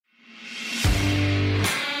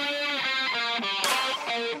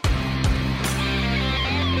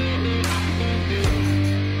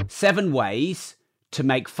7 ways to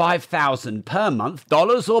make $5,000 per month,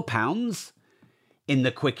 dollars or pounds, in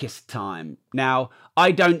the quickest time. Now,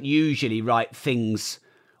 I don't usually write things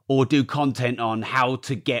or do content on how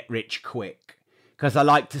to get rich quick, because I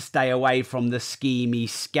like to stay away from the schemy,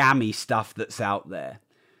 scammy stuff that's out there.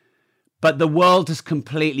 But the world has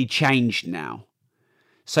completely changed now.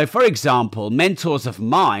 So, for example, mentors of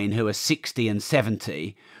mine who are 60 and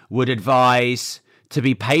 70 would advise to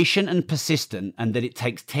be patient and persistent, and that it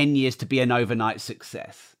takes 10 years to be an overnight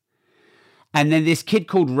success. And then this kid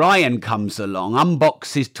called Ryan comes along,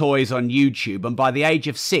 unboxes toys on YouTube, and by the age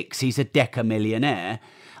of 6, he's a deca-millionaire.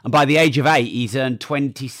 And by the age of 8, he's earned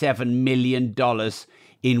 $27 million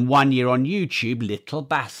in 1 year on YouTube, little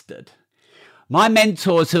bastard. My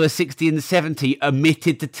mentors who are 60 and 70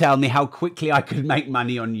 omitted to tell me how quickly I could make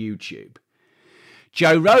money on YouTube.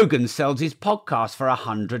 Joe Rogan sells his podcast for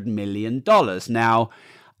 $100 million. Now,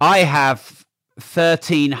 I have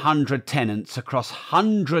 1,300 tenants across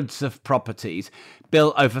hundreds of properties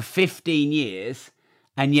built over 15 years,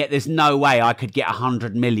 and yet there's no way I could get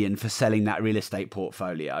 100 million for selling that real estate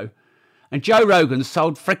portfolio. And Joe Rogan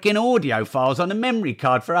sold freaking audio files on a memory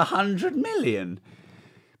card for 100 million.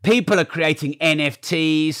 People are creating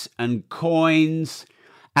NFTs and coins,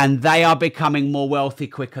 and they are becoming more wealthy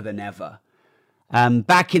quicker than ever.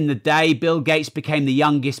 Back in the day, Bill Gates became the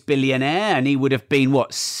youngest billionaire, and he would have been,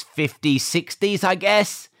 50s, 60s, I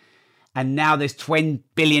guess? And now there's 20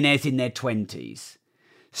 billionaires in their 20s.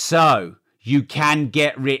 So you can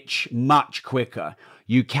get rich much quicker.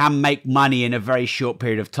 You can make money in a very short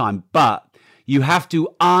period of time, but you have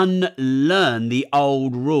to unlearn the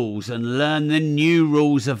old rules and learn the new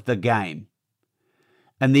rules of the game.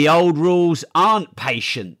 And the old rules aren't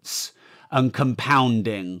patience and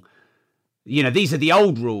compounding. You know, these are the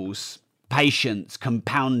old rules: patience,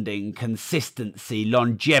 compounding, consistency,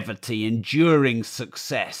 longevity, enduring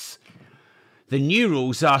success. The new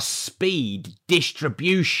rules are speed,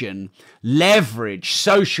 distribution, leverage,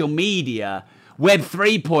 social media, Web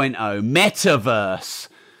 3.0, metaverse,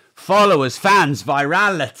 followers, fans,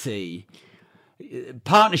 virality,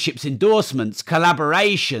 partnerships, endorsements,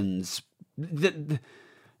 collaborations.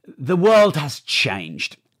 The world has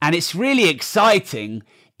changed, and it's really exciting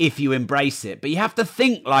if you embrace it. But you have to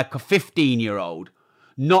think like a 15-year-old,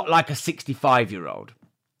 not like a 65-year-old.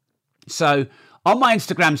 So on my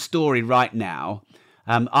Instagram story right now,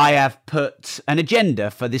 I have put an agenda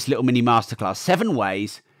for this little mini masterclass: 7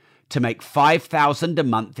 ways to make $5,000 a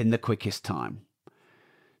month in the quickest time.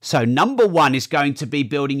 So number 1 is going to be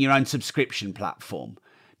building your own subscription platform.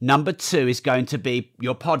 Number 2 is going to be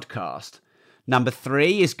your podcast. Number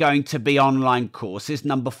 3 is going to be online courses.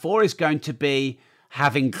 Number 4 is going to be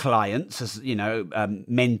having clients, as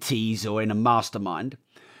mentees or in a mastermind.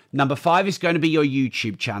 Number 5 is going to be your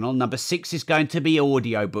YouTube channel. Number 6 is going to be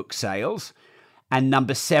audiobook sales. And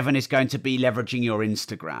number 7 is going to be leveraging your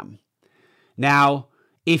Instagram. Now,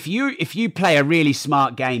 if you play a really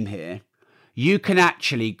smart game here, you can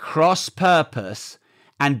actually cross-purpose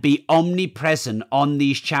and be omnipresent on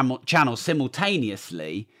these channels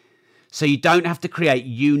simultaneously, so you don't have to create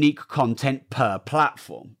unique content per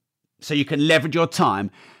platform. So you can leverage your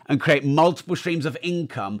time and create multiple streams of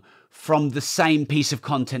income from the same piece of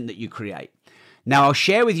content that you create. Now, I'll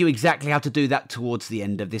share with you exactly how to do that towards the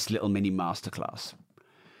end of this little mini masterclass.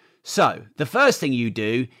 So the first thing you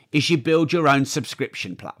do is you build your own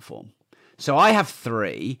subscription platform. So I have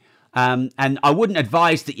 3, and I wouldn't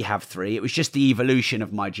advise that you have 3. It was just the evolution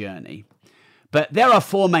of my journey. But there are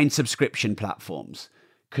 4 main subscription platforms: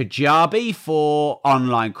 Kajabi for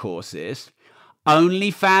online courses,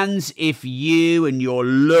 OnlyFans if you and your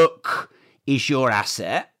look is your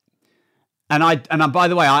asset. And by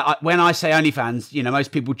the way, when I say OnlyFans,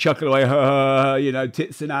 most people chuckle away,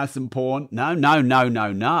 tits and ass and porn. No.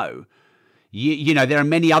 There are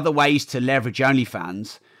many other ways to leverage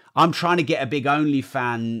OnlyFans. I'm trying to get a big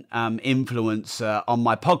OnlyFan influencer on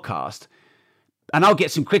my podcast, and I'll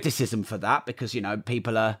get some criticism for that because,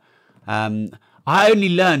 people are... I only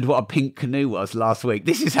learned what a pink canoe was last week.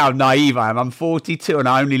 This is how naive I am. I'm 42 and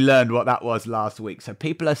I only learned what that was last week. So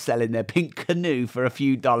people are selling their pink canoe for a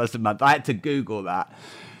few dollars a month. I had to Google that.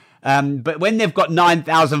 But when they've got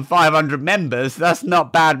 9,500 members, that's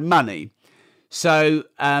not bad money. So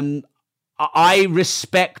I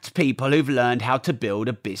respect people who've learned how to build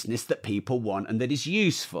a business that people want and that is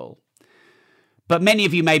useful. But many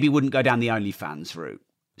of you maybe wouldn't go down the OnlyFans route.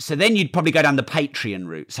 So then you'd probably go down the Patreon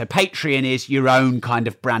route. So Patreon is your own kind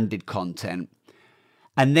of branded content.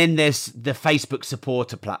 And then there's the Facebook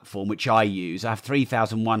supporter platform, which I use. I have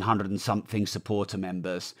 3,100 and something supporter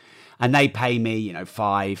members. And they pay me,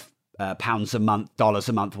 $5 pounds a month, dollars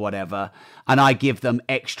a month, whatever. And I give them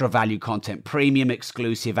extra value content, premium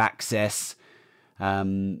exclusive access,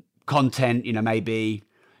 content, maybe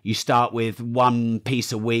you start with 1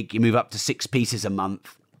 piece a week, you move up to 6 pieces a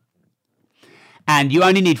month. And you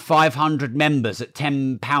only need 500 members at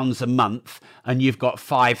 £10 a month, and you've got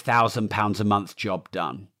 £5,000 a month job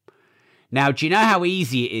done. Now, do you know how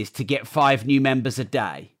easy it is to get 5 new members a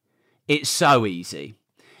day? It's so easy.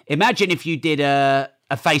 Imagine if you did a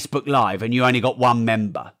Facebook Live and you only got 1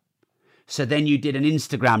 member. So then you did an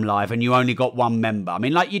Instagram Live and you only got 1 member. I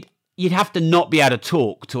mean, like you'd have to not be able to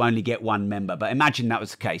talk to only get 1 member. But imagine that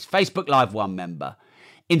was the case. Facebook Live, 1 member.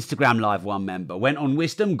 Instagram Live, 1 member. Went on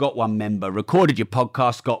Wisdom, got 1 member. Recorded your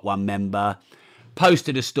podcast, got 1 member.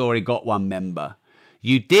 Posted a story, got 1 member.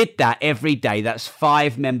 You did that every day. That's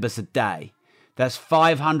 5 members a day. That's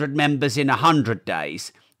 500 members in 100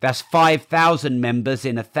 days. That's 5,000 members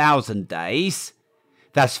in 1,000 days.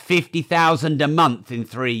 That's 50,000 a month in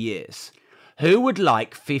 3 years. Who would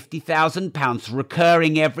like £50,000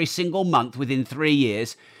 recurring every single month within 3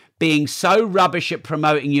 years, being so rubbish at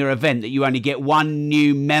promoting your event that you only get 1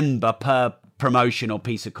 new member per promotional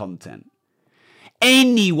piece of content?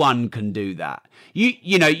 Anyone can do that.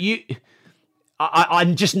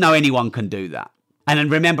 I just know anyone can do that. And then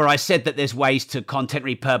remember, I said that there's ways to content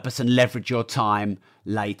repurpose and leverage your time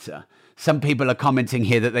later. Some people are commenting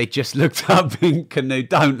here that they just looked up Canoe.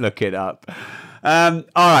 Don't look it up. All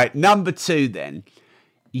right, number 2 then.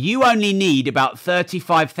 You only need about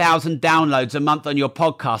 35,000 downloads a month on your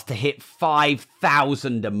podcast to hit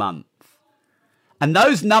 5,000 a month. And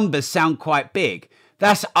those numbers sound quite big.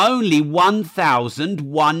 That's only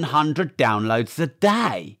 1,100 downloads a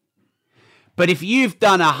day. But if you've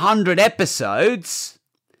done 100 episodes,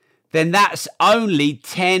 then that's only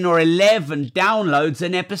 10 or 11 downloads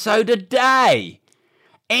an episode a day.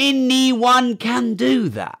 Anyone can do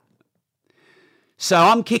that. So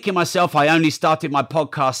I'm kicking myself. I only started my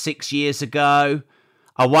podcast 6 years ago.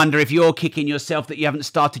 I wonder if you're kicking yourself that you haven't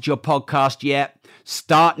started your podcast yet.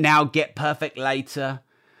 Start now, get perfect later.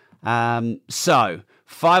 So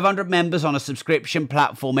 500 members on a subscription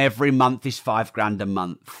platform every month is $5,000 a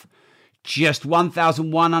month. Just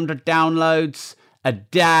 1,100 downloads a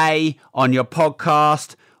day on your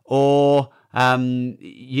podcast, or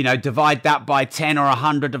divide that by 10 or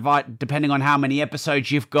 100, depending on how many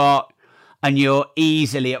episodes you've got, and you're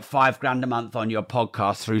easily at $5,000 a month on your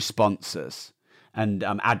podcast through sponsors and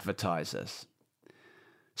advertisers.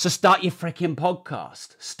 So start your freaking podcast.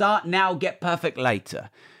 Start now, get perfect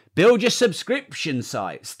later. Build your subscription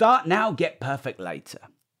site. Start now, get perfect later.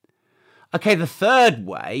 Okay, the third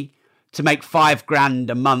way to make $5,000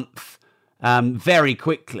 a month very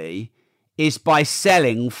quickly is by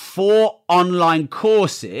selling 4 online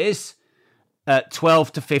courses at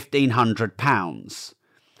 £1,200 to £1,500,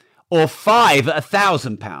 or 5 at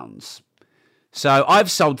 £1,000. So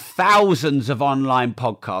I've sold thousands of online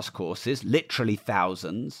podcast courses, literally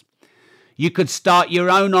thousands. You could start your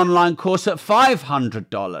own online course at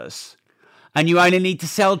 $500, and you only need to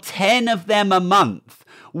sell 10 of them a month,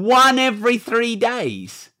 1 every 3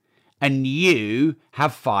 days. And you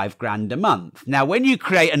have $5,000 a month. Now, when you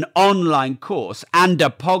create an online course and a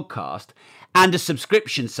podcast and a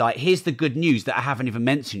subscription site, here's the good news that I haven't even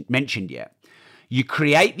mentioned yet. You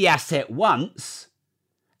create the asset once,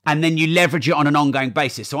 and then you leverage it on an ongoing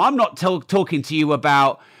basis. So I'm not talking to you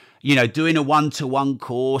about, doing a 1-to-1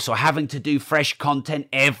 course or having to do fresh content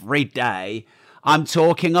every day. I'm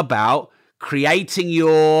talking about creating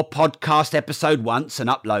your podcast episode once and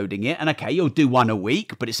uploading it. And okay, you'll do 1 a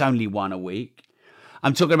week, but it's only 1 a week.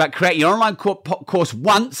 I'm talking about creating your online course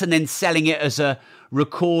once and then selling it as a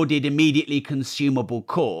recorded, immediately consumable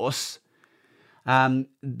course.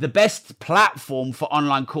 The best platform for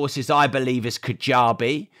online courses, I believe, is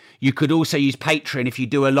Kajabi. You could also use Patreon if you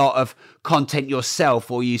do a lot of content yourself,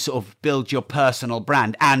 or you sort of build your personal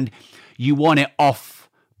brand and you want it off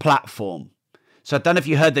platform. So I don't know if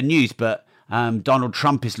you heard the news, but Donald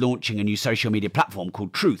Trump is launching a new social media platform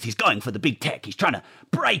called Truth. He's going for the big tech. He's trying to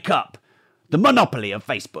break up the monopoly of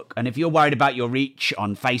Facebook. And if you're worried about your reach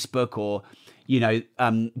on Facebook, or,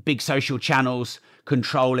 big social channels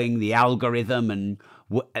controlling the algorithm and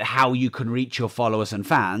how you can reach your followers and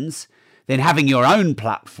fans, then having your own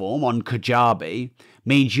platform on Kajabi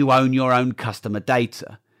means you own your own customer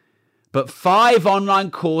data. But 5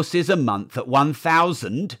 online courses a month at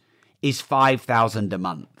 1,000 is $5,000 a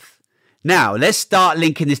month. Now, let's start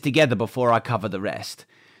linking this together before I cover the rest.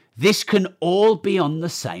 This can all be on the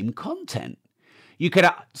same content.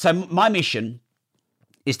 So my mission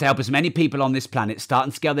is to help as many people on this planet start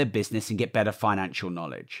and scale their business and get better financial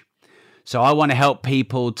knowledge. So I want to help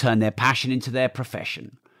people turn their passion into their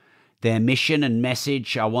profession. Their mission and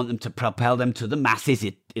message, I want them to propel them to the masses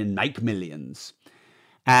and make millions.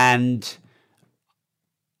 And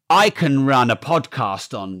I can run a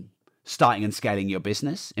podcast on starting and scaling your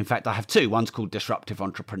business. In fact, I have two. One's called Disruptive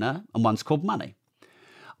Entrepreneur and one's called Money.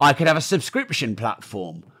 I could have a subscription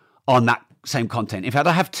platform on that same content. In fact,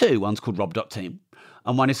 I have two. One's called Rob.team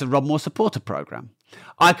and one is the Rob Moore Supporter Program.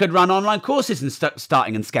 I could run online courses in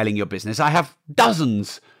starting and scaling your business. I have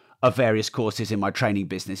dozens of various courses in my training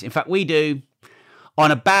business. In fact, we do,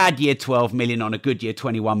 on a bad year, 12 million, on a good year,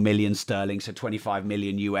 21 million sterling, so 25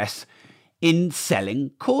 million US, in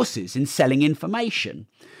selling courses, in selling information.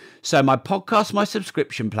 So my podcast, my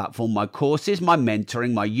subscription platform, my courses, my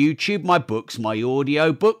mentoring, my YouTube, my books, my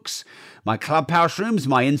audio books, my Clubhouse rooms,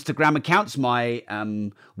 my Instagram accounts, my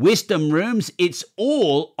wisdom rooms, it's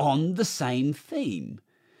all on the same theme.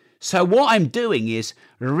 So what I'm doing is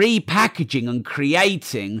repackaging and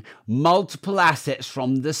creating multiple assets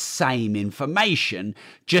from the same information,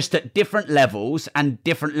 just at different levels and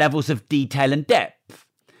different levels of detail and depth.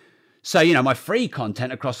 So, my free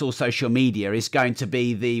content across all social media is going to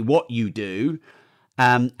be the what you do.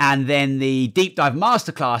 And then the deep dive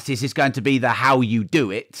masterclasses is going to be the how you do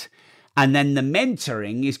it. And then the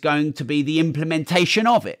mentoring is going to be the implementation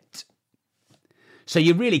of it. So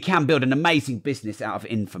you really can build an amazing business out of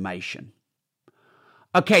information.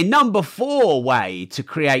 Okay, number 4 way to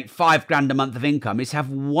create $5,000 a month of income is have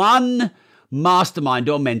one mastermind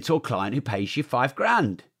or mentor client who pays you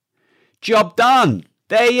 $5,000. Job done.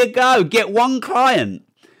 There you go. Get one client.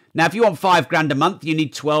 Now, if you want $5,000 a month, you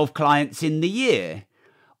need 12 clients in the year.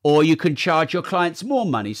 Or you can charge your clients more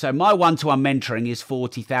money. So my one-to-one mentoring is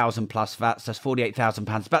 40,000 plus VAT. So that's 48,000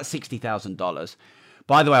 pounds, about $60,000.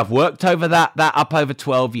 By the way, I've worked over that up over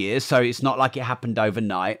 12 years. So it's not like it happened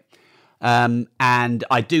overnight. And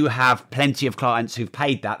I do have plenty of clients who've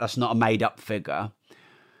paid that. That's not a made-up figure.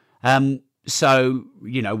 So,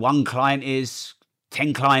 one client is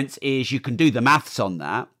 10 clients is, you can do the maths on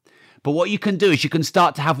that. But what you can do is you can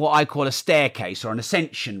start to have what I call a staircase or an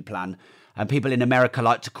ascension plan. And people in America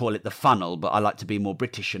like to call it the funnel, but I like to be more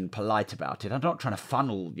British and polite about it. I'm not trying to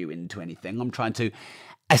funnel you into anything. I'm trying to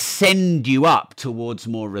ascend you up towards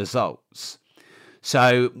more results.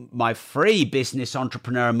 So my free business,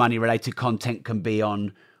 entrepreneur and money related content can be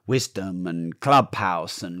on Wisdom and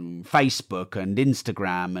Clubhouse and Facebook and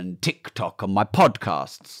Instagram and TikTok on my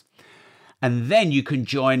podcasts. And then you can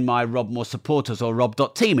join my Rob Moore supporters or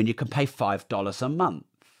Rob.team and you can pay $5 a month.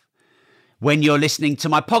 When you're listening to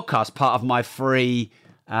my podcast, part of my free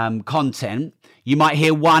content, you might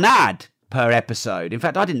hear one ad per episode. In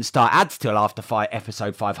fact, I didn't start ads till after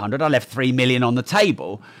episode 500. I left 3 million on the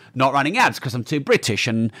table, not running ads because I'm too British.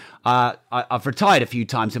 And I've retired a few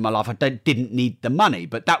times in my life. I didn't need the money,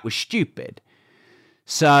 but that was stupid.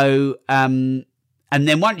 So, and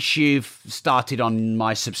then once you've started on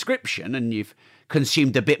my subscription and you've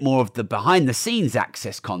consumed a bit more of the behind the scenes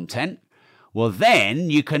access content, well, then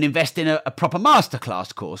you can invest in a proper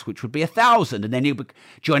masterclass course, which would be 1,000. And then you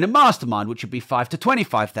join a mastermind, which would be 5 to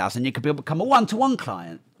 25,000. You could become a one-to-one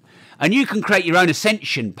client. And you can create your own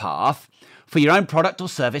ascension path for your own product or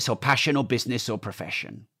service or passion or business or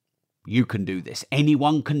profession. You can do this.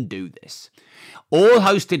 Anyone can do this. All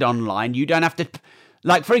hosted online. You don't have to,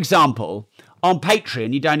 like, for example, on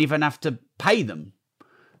Patreon, you don't even have to pay them.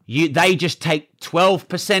 They just take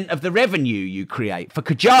 12% of the revenue you create. For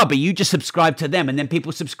Kajabi, you just subscribe to them and then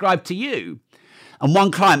people subscribe to you. And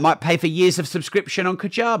one client might pay for years of subscription on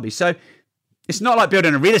Kajabi. So it's not like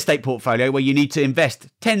building a real estate portfolio where you need to invest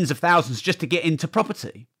tens of thousands just to get into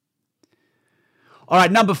property. All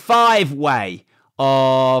right, number 5 way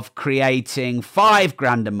of creating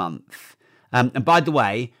 $5,000 a month. And by the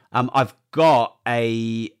way, I've got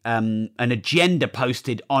an agenda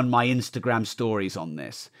posted on my Instagram stories on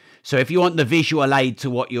this. So if you want the visual aid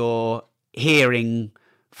to what you're hearing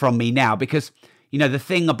from me now, because, the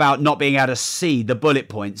thing about not being able to see the bullet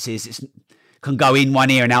points is it can go in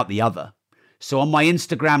one ear and out the other. So on my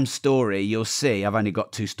Instagram story, you'll see, I've only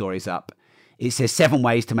got 2 stories up. It says 7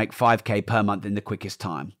 ways to make 5K per month in the quickest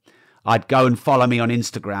time. I'd go and follow me on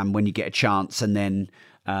Instagram when you get a chance and then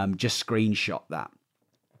just screenshot that.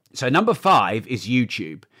 So number 5 is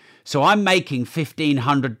YouTube. So I'm making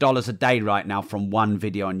 $1,500 a day right now from one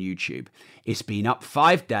video on YouTube. It's been up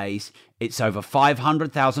 5 days. It's over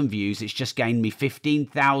 500,000 views. It's just gained me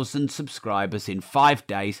 15,000 subscribers in 5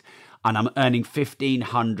 days. And I'm earning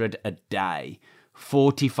 $1,500 a day,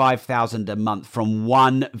 45,000 a month from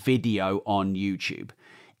one video on YouTube.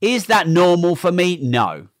 Is that normal for me?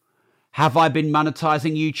 No. Have I been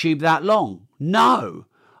monetizing YouTube that long? No.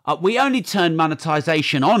 We only turned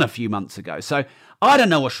monetization on a few months ago. So I don't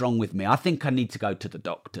know what's wrong with me. I think I need to go to the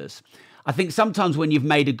doctors. I think sometimes when you've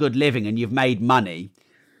made a good living and you've made money,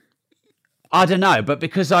 I don't know, but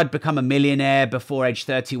because I'd become a millionaire before age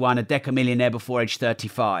 31, a decamillionaire before age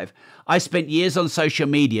 35, I spent years on social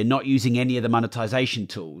media not using any of the monetization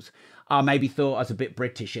tools. I maybe thought I was a bit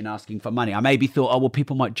British in asking for money. I maybe thought, oh, well,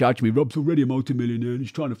 people might judge me. Rob's already a multimillionaire and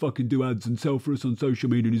he's trying to fucking do ads and sell for us on social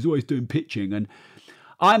media and he's always doing pitching. And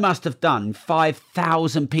I must have done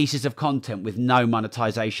 5,000 pieces of content with no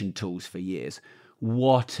monetization tools for years.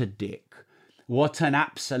 What a dick. What an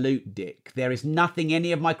absolute dick. There is nothing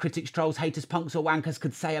any of my critics, trolls, haters, punks or wankers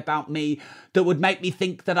could say about me that would make me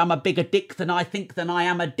think that I'm a bigger dick than I think than I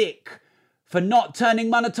am a dick for not turning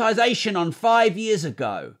monetization on 5 years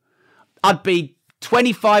ago. I'd be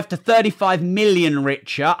 25 to 35 million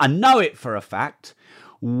richer. I know it for a fact.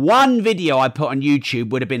 One video I put on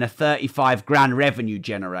YouTube would have been a 35 grand revenue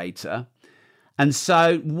generator. And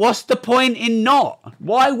so what's the point in not?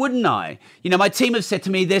 Why wouldn't I? You know, my team have said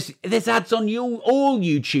to me, there's ads on all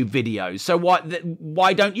YouTube videos. So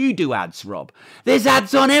why don't you do ads, Rob? There's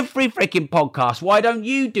ads on every freaking podcast. Why don't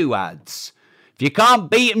you do ads? If you can't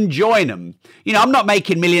beat them, join them. You know, I'm not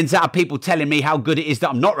making millions out of people telling me how good it is that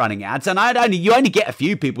I'm not running ads. And you only get a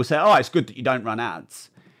few people say, oh, it's good that you don't run ads.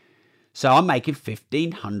 So I'm making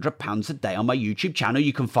 £1,500 a day on my YouTube channel.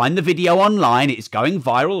 You can find the video online. It's going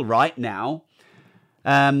viral right now.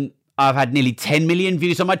 I've had nearly 10 million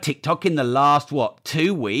views on my TikTok in the last,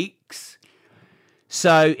 2 weeks?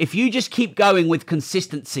 So if you just keep going with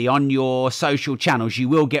consistency on your social channels, you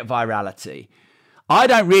will get virality. I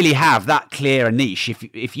don't really have that clear a niche.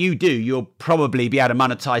 If you do, you'll probably be able to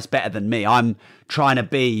monetize better than me. I'm trying to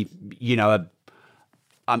be, you know,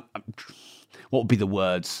 what would be the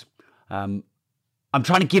words? I'm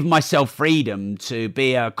trying to give myself freedom to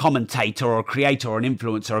be a commentator or a creator or an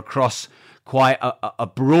influencer across quite a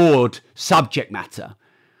broad subject matter,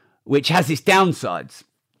 which has its downsides.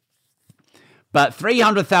 But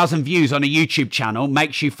 300,000 views on a YouTube channel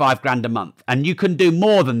makes you $5 grand a month. And you can do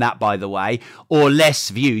more than that, by the way, or less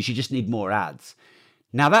views. You just need more ads.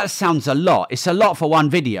 Now, that sounds a lot. It's a lot for one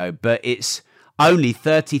video, but it's only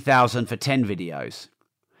 30,000 for 10 videos.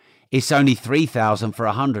 It's only 3,000 for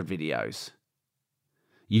 100 videos.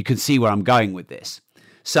 You can see where I'm going with this.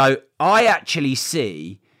 So I actually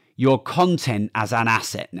see your content as an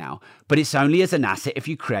asset now, but it's only as an asset if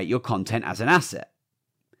you create your content as an asset.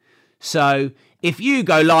 So if you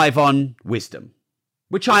go live on Wisdom,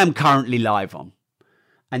 which I am currently live on,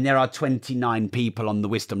 and there are 29 people on the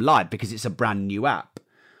Wisdom Live because it's a brand new app.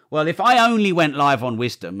 Well, if I only went live on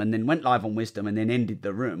Wisdom and then went live on Wisdom and then ended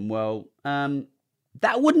the room, well,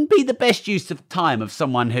 that wouldn't be the best use of time of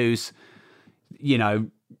someone who's, you know,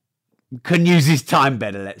 can use his time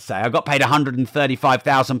better, let's say. I got paid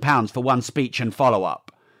 £135,000 for one speech and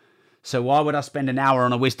follow-up. So why would I spend an hour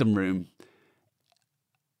on a Wisdom room?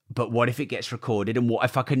 But what if it gets recorded? And what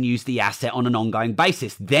if I can use the asset on an ongoing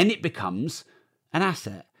basis? Then it becomes an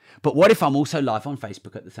asset. But what if I'm also live on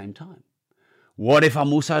Facebook at the same time? What if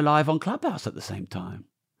I'm also live on Clubhouse at the same time?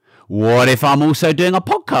 What if I'm also doing a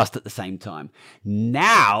podcast at the same time?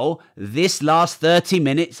 Now, this last 30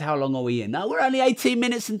 minutes, how long are we in? Now, we're only 18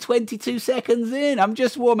 minutes and 22 seconds in. I'm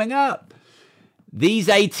just warming up. These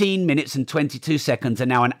 18 minutes and 22 seconds are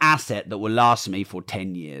now an asset that will last me for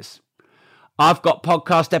 10 years. I've got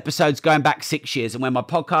podcast episodes going back 6 years. And when my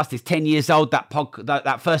podcast is 10 years old,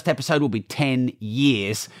 that first episode will be 10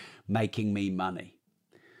 years making me money.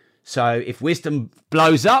 So if Wisdom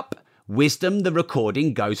blows up, Wisdom, the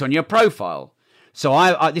recording, goes on your profile. So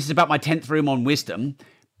this is about my 10th room on Wisdom,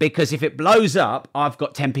 because if it blows up, I've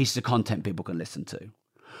got 10 pieces of content people can listen to.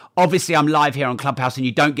 Obviously, I'm live here on Clubhouse and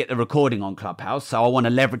you don't get the recording on Clubhouse. So I want to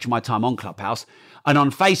leverage my time on Clubhouse. And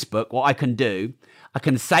on Facebook, what I can do, I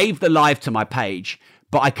can save the live to my page,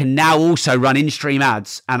 but I can now also run in-stream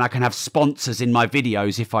ads and I can have sponsors in my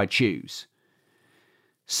videos if I choose.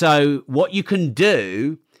 So what you can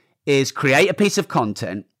do is create a piece of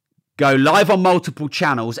content, go live on multiple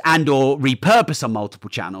channels and or repurpose on multiple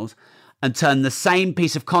channels and turn the same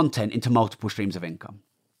piece of content into multiple streams of income.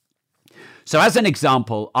 So as an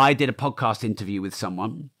example, I did a podcast interview with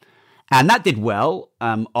someone and that did well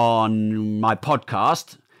on my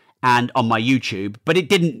podcast and on my YouTube, but it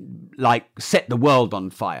didn't set the world on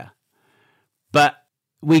fire. But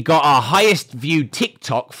we got our highest viewed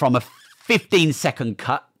TikTok from a 15-second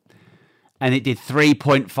cut and it did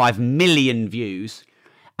 3.5 million views.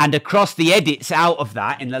 And across the edits out of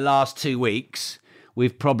that in the last 2 weeks,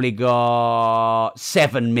 we've probably got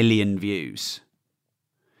 7 million views.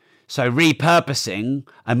 So repurposing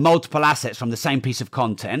and multiple assets from the same piece of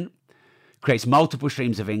content creates multiple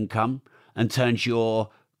streams of income, and turns your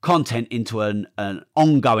content into an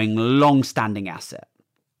ongoing, long-standing asset.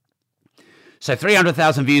 So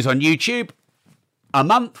 300,000 views on YouTube a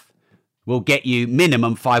month will get you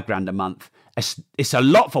minimum $5,000 a month. It's a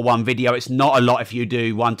lot for one video. It's not a lot if you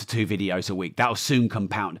do 1 to 2 videos a week. That'll soon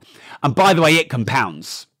compound. And by the way, it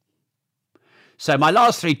compounds. So my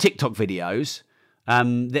last 3 TikTok videos,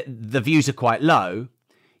 the views are quite low.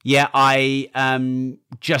 Yeah, I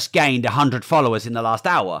just gained 100 followers in the last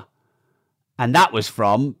hour. And that was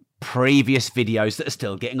from previous videos that are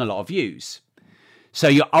still getting a lot of views. So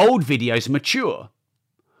your old videos mature.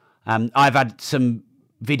 I've had some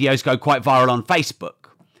videos go quite viral on Facebook.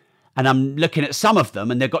 And I'm looking at some of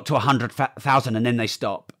them and they've got to 100,000 and then they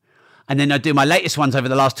stop. And then I do my latest ones over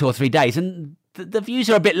the last 2 or 3 days and the views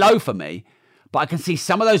are a bit low for me. But I can see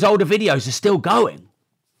some of those older videos are still going.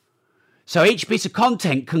 So each piece of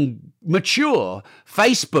content can mature.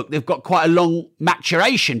 Facebook, they've got quite a long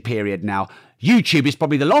maturation period now. YouTube is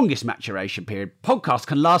probably the longest maturation period. Podcasts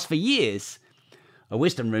can last for years. A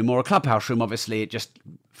wisdom room or a clubhouse room, obviously, it just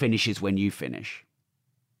finishes when you finish.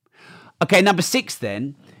 Okay, number 6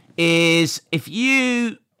 then is if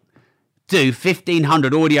you do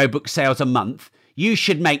 1,500 audiobook sales a month, you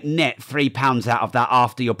should make net £3 out of that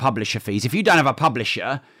after your publisher fees. If you don't have a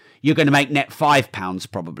publisher, you're going to make net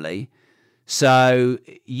 £5 probably. So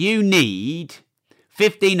you need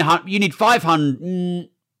 1,500, you need 500,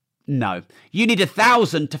 no, you need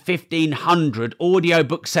 1,000 to 1,500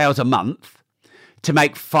 audiobook sales a month to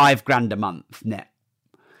make $5,000 a month net.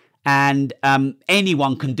 And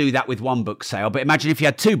anyone can do that with 1 book sale. But imagine if you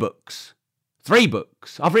had 2 books, 3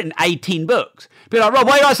 books. I've written 18 books. Be like, Rob,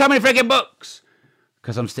 why do you write so many freaking books?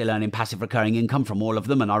 Because I'm still earning passive recurring income from all of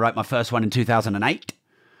them. And I wrote my first one in 2008.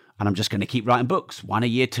 And I'm just going to keep writing books. 1 a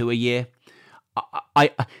year, 2 a year.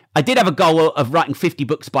 I did have a goal of writing 50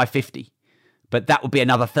 books by 50. But that would be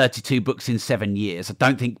another 32 books in 7 years. I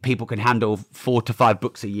don't think people can handle 4 to 5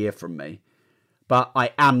 books a year from me. But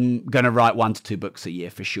I am going to write 1 to 2 books a year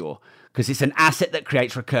for sure, because it's an asset that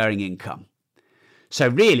creates recurring income. So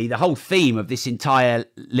really, the whole theme of this entire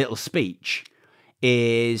little speech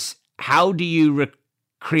is how do you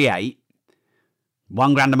create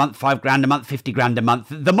 $1,000 a month, $5,000 a month, $50,000 a month?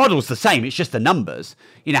 The model's the same. It's just the numbers.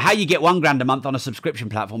 You know, how you get $1,000 a month on a subscription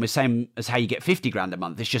platform is the same as how you get $50,000 a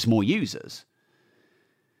month. It's just more users.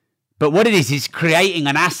 But what it is creating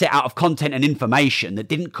an asset out of content and information that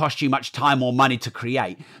didn't cost you much time or money to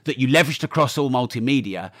create, that you leveraged across all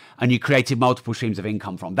multimedia and you created multiple streams of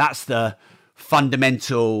income from. That's the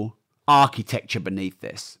fundamental architecture beneath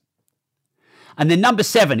this. And then number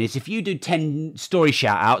 7 is if you do 10 story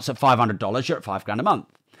shout outs at $500, you're at $5,000 a month.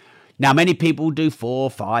 Now, many people do 4,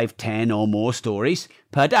 5, 10 or more stories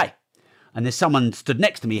per day. And there's someone stood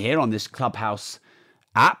next to me here on this Clubhouse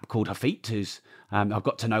app called Hafit, who's I've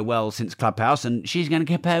got to know well since Clubhouse, and she's going to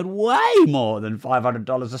get paid way more than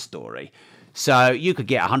 $500 a story. So you could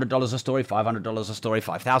get $100 a story, $500 a story,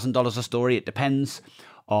 $5,000 a story. It depends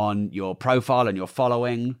on your profile and your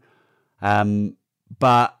following.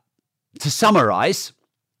 But to summarize,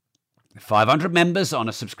 500 members on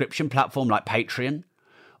a subscription platform like Patreon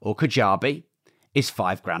or Kajabi is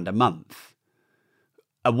 $5,000 a month.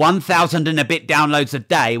 1,000 and a bit downloads a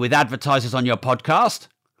day with advertisers on your podcast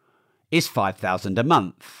is $5,000 a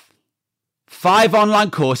month. 5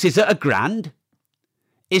 online courses at $1,000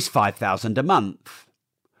 is $5,000 a month.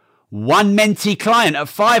 1 mentee client at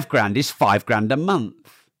 $5,000 is $5,000 a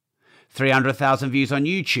month. 300,000 views on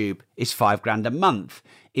YouTube is $5,000 a month.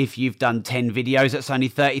 If you've done 10 videos, it's only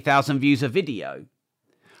 30,000 views a video.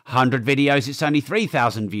 100 videos, it's only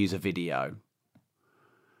 3,000 views a video.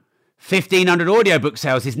 1,500 audiobook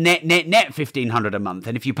sales is net 1,500 a month.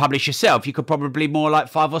 And if you publish yourself, you could probably more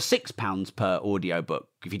like £5 or £6 per audiobook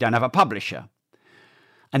if you don't have a publisher.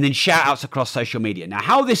 And then shout outs across social media. Now,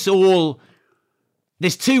 how there's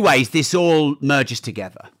 2 ways this all merges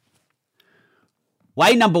together.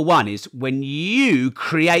 Way number 1 is when you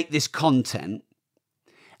create this content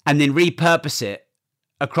and then repurpose it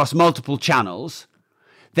across multiple channels,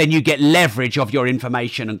 then you get leverage of your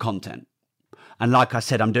information and content. And like I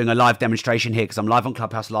said, I'm doing a live demonstration here because I'm live on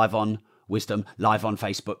Clubhouse, live on Wisdom, live on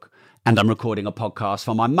Facebook, and I'm recording a podcast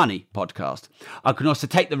for my money podcast. I can also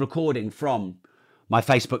take the recording from my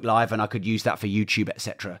Facebook Live and I could use that for YouTube,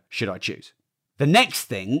 etc., should I choose. The next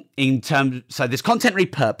thing so there's content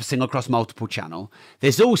repurposing across multiple channels.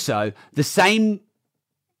 There's also the same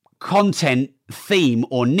content theme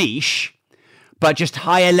or niche, but just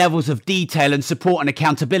higher levels of detail and support and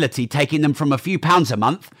accountability, taking them from a few pounds a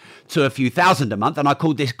month to a few thousand a month. And I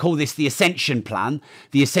call this the Ascension Plan,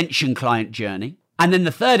 the Ascension Client Journey. And then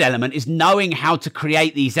the third element is knowing how to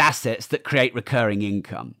create these assets that create recurring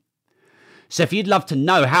income. So if you'd love to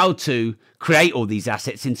know how to create all these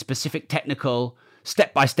assets in specific technical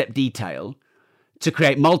step-by-step detail to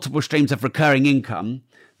create multiple streams of recurring income,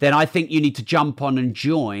 then I think you need to jump on and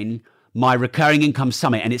join my Recurring Income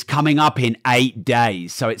Summit. And it's coming up in 8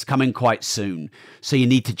 days. So it's coming quite soon. So you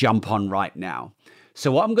need to jump on right now.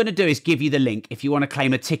 So what I'm going to do is give you the link if you want to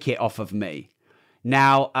claim a ticket off of me.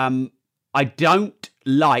 Now, I don't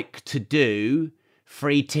like to do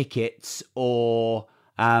free tickets, or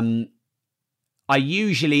I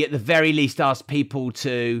usually at the very least ask people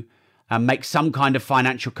to make some kind of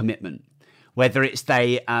financial commitment, whether it's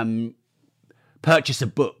they purchase a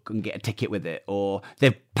book and get a ticket with it, or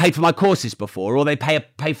they've paid for my courses before, or they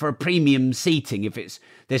pay for a premium seating if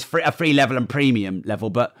there's a free level and premium level.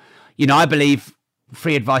 But, you know, I believe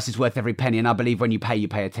free advice is worth every penny, and I believe when you pay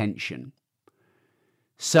attention.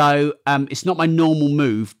 So it's not my normal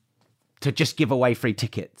move to just give away free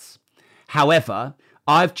tickets. However,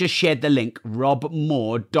 I've just shared the link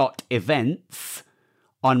robmoore.events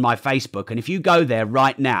on my Facebook. And if you go there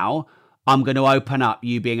right now, I'm going to open up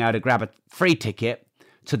you being able to grab a free ticket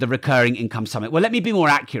to the Recurring Income Summit. Well, let me be more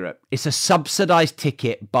accurate. It's a subsidized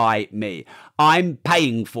ticket by me. I'm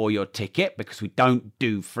paying for your ticket because we don't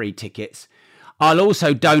do free tickets. I'll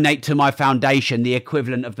also donate to my foundation the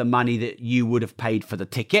equivalent of the money that you would have paid for the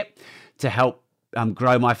ticket to help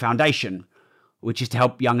grow my foundation, which is to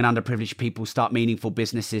help young and underprivileged people start meaningful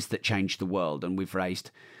businesses that change the world. And we've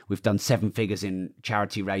done 7 figures in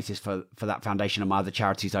charity raises for that foundation and my other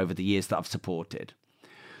charities over the years that I've supported.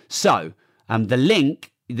 So the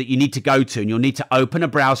link that you need to go to, and you'll need to open a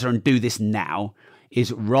browser and do this now,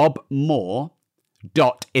 is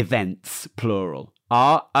robmoore.events, plural,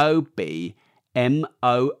 ROBMOORE.EVENTS.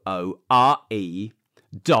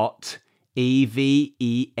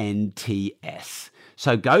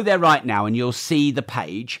 So go there right now and you'll see the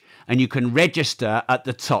page, and you can register at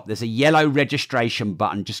the top. There's a yellow registration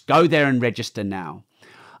button. Just go there and register now.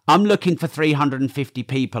 I'm looking for 350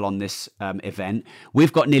 people on this event.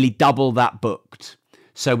 We've got nearly double that booked.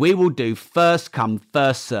 So we will do first come,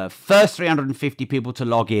 first serve. First 350 people to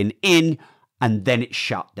log in, and then it's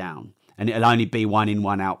shut down. And it'll only be one in,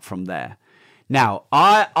 one out from there. Now,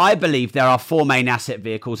 I believe there are 4 main asset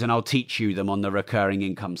vehicles, and I'll teach you them on the Recurring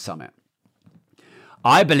Income Summit.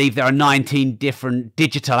 I believe there are 19 different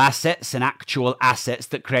digital assets and actual assets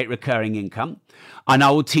that create recurring income, and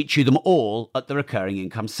I will teach you them all at the Recurring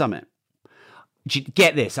Income Summit.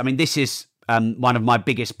 Get this. I mean, this is one of my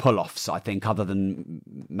biggest pull-offs, I think, other than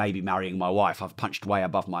maybe marrying my wife. I've punched way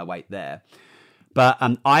above my weight there. But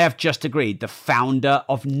I have just agreed the founder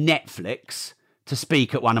of Netflix to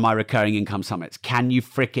speak at one of my Recurring Income Summits. Can you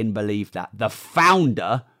fricking believe that? The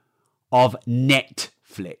founder of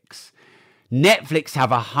Netflix. Netflix have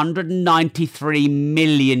 193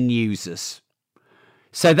 million users.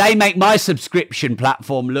 So they make my subscription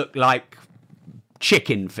platform look like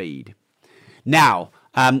chicken feed. Now,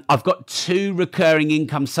 I've got 2 Recurring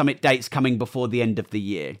Income Summit dates coming before the end of the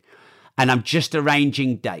year, and I'm just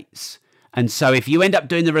arranging dates. And so if you end up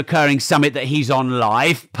doing the Recurring Summit that he's on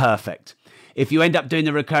live, perfect. If you end up doing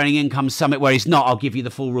the Recurring Income Summit where he's not, I'll give you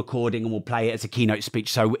the full recording and we'll play it as a keynote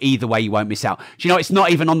speech. So either way, you won't miss out. Do you know, it's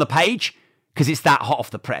not even on the page because it's that hot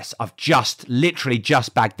off the press. I've literally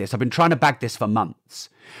just bagged this. I've been trying to bag this for months.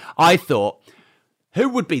 I thought, who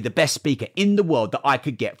would be the best speaker in the world that I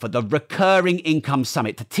could get for the Recurring Income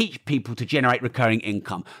Summit to teach people to generate recurring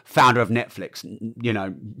income? Founder of Netflix. You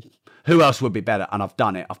know, who else would be better? And I've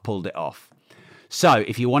done it. I've pulled it off. So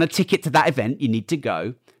if you want a ticket to that event, you need to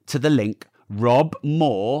go to the link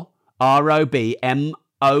robmoore,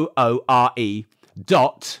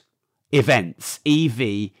 ROBMOORE.events,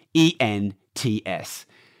 EVENTS.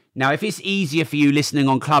 Now, if it's easier for you listening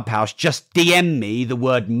on Clubhouse, just DM me the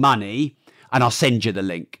word money and I'll send you the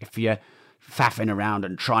link. If you're faffing around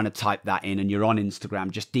and trying to type that in and you're on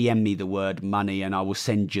Instagram, just DM me the word money and I will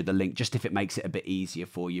send you the link, just if it makes it a bit easier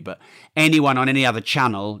for you. But anyone on any other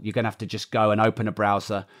channel, you're going to have to just go and open a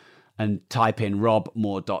browser and type in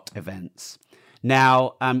robmoore.events.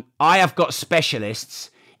 Now, I have got specialists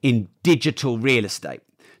in digital real estate.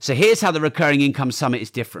 So here's how the Recurring Income Summit is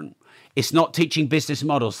different. It's not teaching business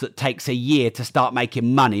models that takes a year to start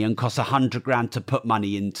making money and costs $100,000 to put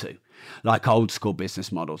money into, like old school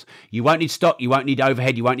business models. You won't need stock, you won't need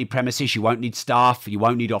overhead, you won't need premises, you won't need staff, you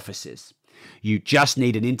won't need offices. You just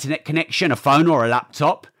need an internet connection, a phone or a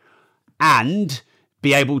laptop, and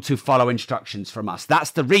be able to follow instructions from us.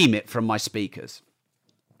 That's the remit from my speakers.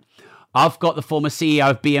 I've got the former CEO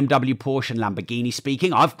of BMW, Porsche and Lamborghini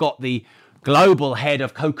speaking. I've got the global head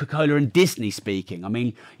of Coca-Cola and Disney speaking. I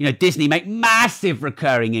mean, Disney make massive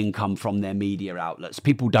recurring income from their media outlets.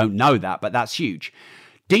 People don't know that, but that's huge.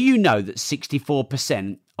 Do you know that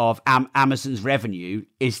 64% of Amazon's revenue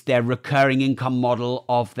is their recurring income model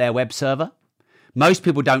of their web server? Most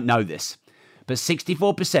people don't know this, but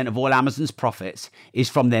 64% of all Amazon's profits is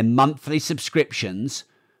from their monthly subscriptions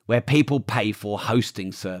where people pay for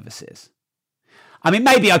hosting services. I mean,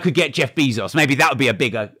 maybe I could get Jeff Bezos. Maybe that would be a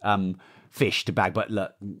bigger fish to bag, but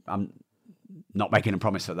look, I'm not making a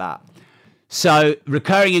promise for that. So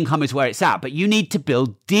recurring income is where it's at, but you need to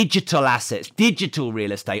build digital assets, digital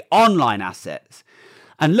real estate, online assets.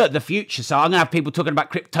 And look, the future. So I'm going to have people talking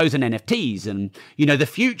about cryptos and NFTs and, the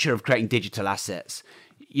future of creating digital assets.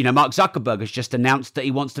 Mark Zuckerberg has just announced that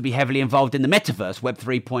he wants to be heavily involved in the metaverse, Web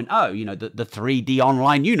 3.0, the 3D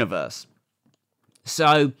online universe.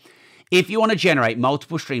 So if you want to generate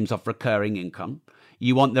multiple streams of recurring income,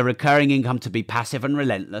 you want the recurring income to be passive and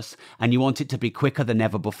relentless, and you want it to be quicker than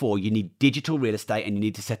ever before, you need digital real estate and you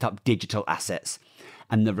need to set up digital assets.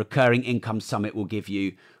 And the Recurring Income Summit will give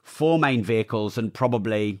you 4 main vehicles and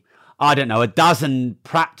probably, a dozen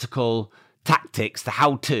practical tactics, the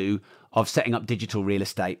how-to of setting up digital real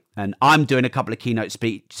estate. And I'm doing a couple of keynote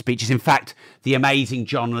speeches. In fact, the amazing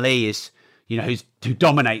John Lee is, who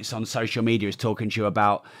dominates on social media, is talking to you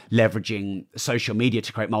about leveraging social media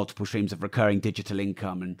to create multiple streams of recurring digital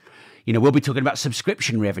income. And, we'll be talking about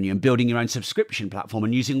subscription revenue and building your own subscription platform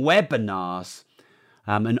and using webinars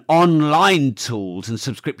and online tools and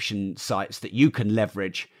subscription sites that you can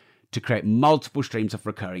leverage to create multiple streams of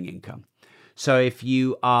recurring income. So if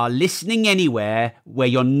you are listening anywhere where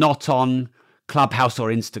you're not on Clubhouse or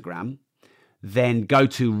Instagram, then go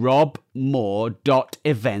to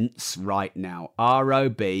robmoore.events right now.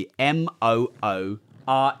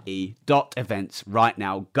 ROBMOORE.events right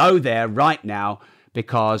now. Go there right now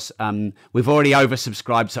because we've already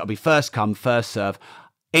oversubscribed, so it'll be first come, first serve.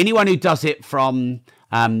 Anyone who does it from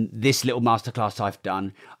this little masterclass I've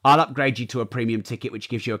done, I'll upgrade you to a premium ticket, which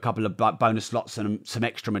gives you a couple of bonus slots and some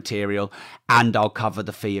extra material, and I'll cover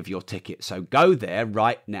the fee of your ticket. So go there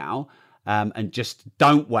right now and just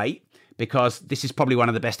don't wait, because this is probably one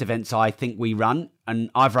of the best events I think we run.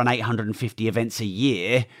 And I've run 850 events a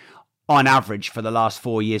year on average for the last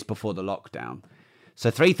 4 years before the lockdown.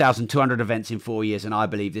 So 3,200 events in 4 years, and I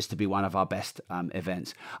believe this to be one of our best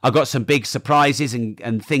events. I've got some big surprises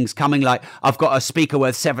and things coming. Like I've got a speaker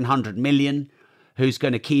worth 700 million who's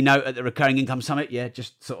going to keynote at the Recurring Income Summit. Yeah,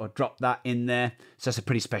 just sort of drop that in there. So it's a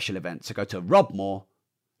pretty special event. So go to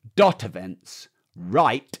robmoore.events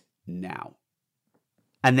right now.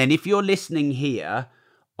 And then if you're listening here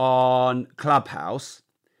on Clubhouse,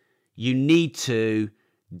 you need to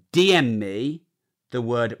DM me the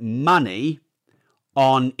word money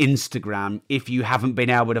on Instagram if you haven't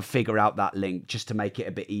been able to figure out that link, just to make it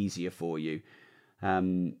a bit easier for you.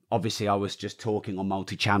 Obviously, I was just talking on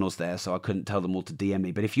multi-channels there, so I couldn't tell them all to DM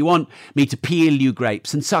me. But if you want me to peel you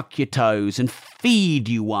grapes and suck your toes and feed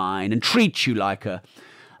you wine and treat you like a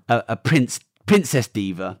princess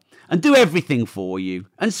diva and do everything for you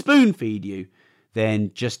and spoon feed you,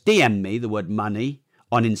 then just DM me the word money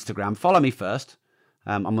on Instagram. Follow me first.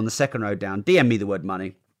 I'm on the second row down. DM me the word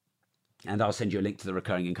money, and I'll send you a link to the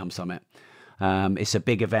Recurring Income Summit. It's a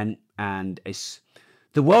big event, and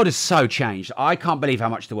the world has so changed. I can't believe how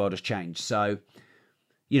much the world has changed. So,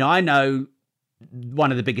 I know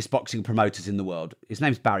one of the biggest boxing promoters in the world. His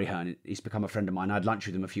name's Barry Hearn. He's become a friend of mine. I had lunch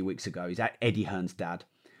with him a few weeks ago. He's Eddie Hearn's dad.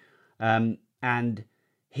 And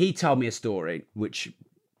he told me a story which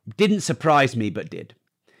didn't surprise me, but did.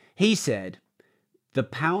 He said, the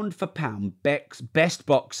pound for pound best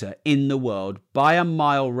boxer in the world by a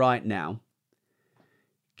mile right now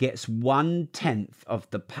gets 1/10 of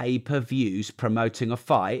the pay-per-views promoting a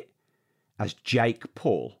fight as Jake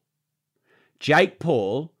Paul. Jake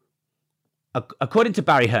Paul, according to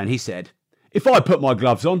Barry Hearn, he said, if I put my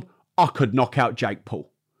gloves on, I could knock out Jake Paul.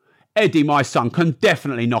 Eddie, my son, can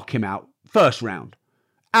definitely knock him out. First round.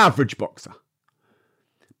 Average boxer.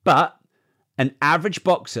 But an average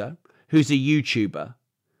boxer who's a YouTuber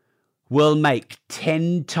will make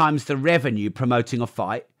 10 times the revenue promoting a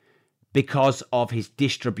fight because of his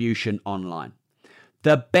distribution online.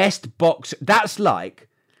 The best boxer, that's like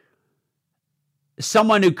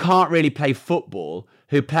someone who can't really play football,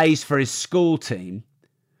 who plays for his school team,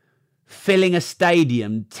 filling a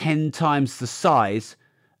stadium 10 times the size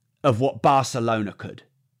of what Barcelona could.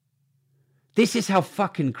 This is how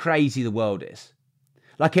fucking crazy the world is.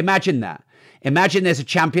 Like, imagine that. Imagine there's a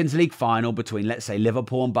Champions League final between, let's say,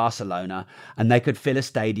 Liverpool and Barcelona, and they could fill a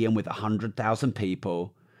stadium with 100,000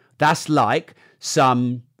 people. That's like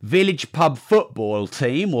some village pub football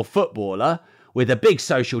team or footballer with a big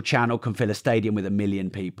social channel can fill a stadium with 1 million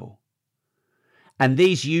people. And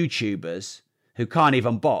these YouTubers who can't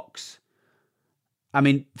even box. I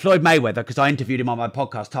mean, Floyd Mayweather, because I interviewed him on my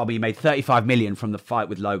podcast, told me he made 35 million from the fight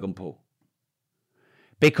with Logan Paul.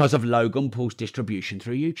 Because of Logan Paul's distribution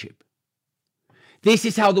through YouTube. This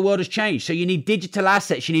is how the world has changed. So you need digital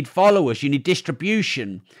assets, you need followers, you need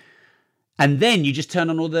distribution. And then you just turn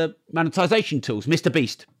on all the monetization tools. Mr.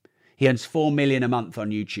 Beast, he earns 4 million a month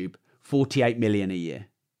on YouTube, 48 million a year.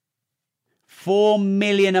 4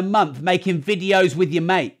 million a month making videos with your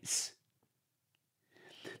mates.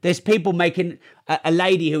 There's people making, a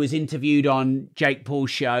lady who was interviewed on Jake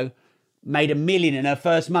Paul's show, made 1 million in her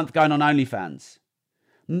first month going on OnlyFans.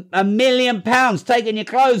 £1 million taking your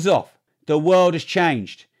clothes off. The world has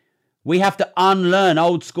changed. We have to unlearn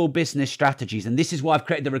old school business strategies. And this is why I've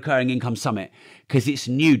created the Recurring Income Summit, because it's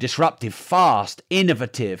new, disruptive, fast,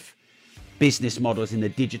 innovative business models in the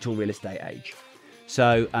digital real estate age.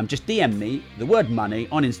 So just DM me the word money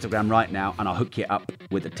on Instagram right now and I'll hook you up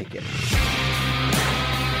with a ticket.